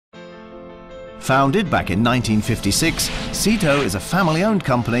Founded back in 1956, Sito is a family-owned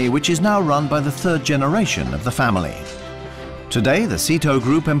company which is now run by the third generation of the family. Today, the Sito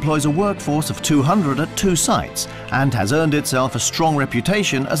Group employs a workforce of 200 at 2 sites and has earned itself a strong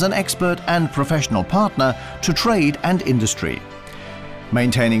reputation as an expert and professional partner to trade and industry.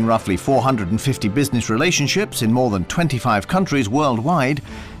 Maintaining roughly 450 business relationships in more than 25 countries worldwide,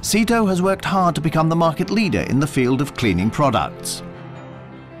 Sito has worked hard to become the market leader in the field of cleaning products.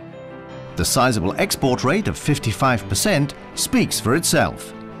 The sizable export rate of 55% speaks for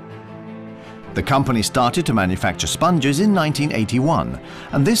itself. The company started to manufacture sponges in 1981,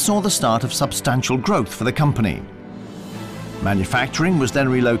 and this saw the start of substantial growth for the company. Manufacturing was then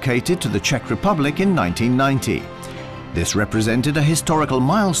relocated to the Czech Republic in 1990. This represented a historical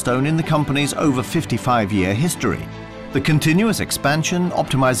milestone in the company's over 55-year history. The continuous expansion,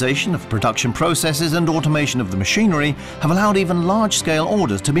 optimization of production processes and automation of the machinery have allowed even large-scale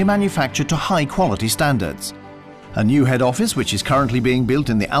orders to be manufactured to high-quality standards. A new head office, which is currently being built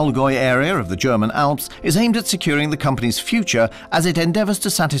in the Allgäu area of the German Alps, is aimed at securing the company's future as it endeavors to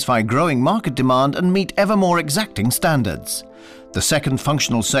satisfy growing market demand and meet ever more exacting standards. The second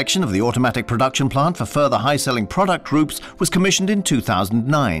functional section of the automatic production plant for further high-selling product groups was commissioned in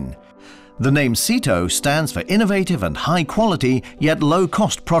 2009. The name Sito stands for innovative and high-quality yet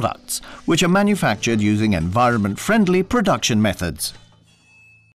low-cost products, which are manufactured using environment-friendly production methods.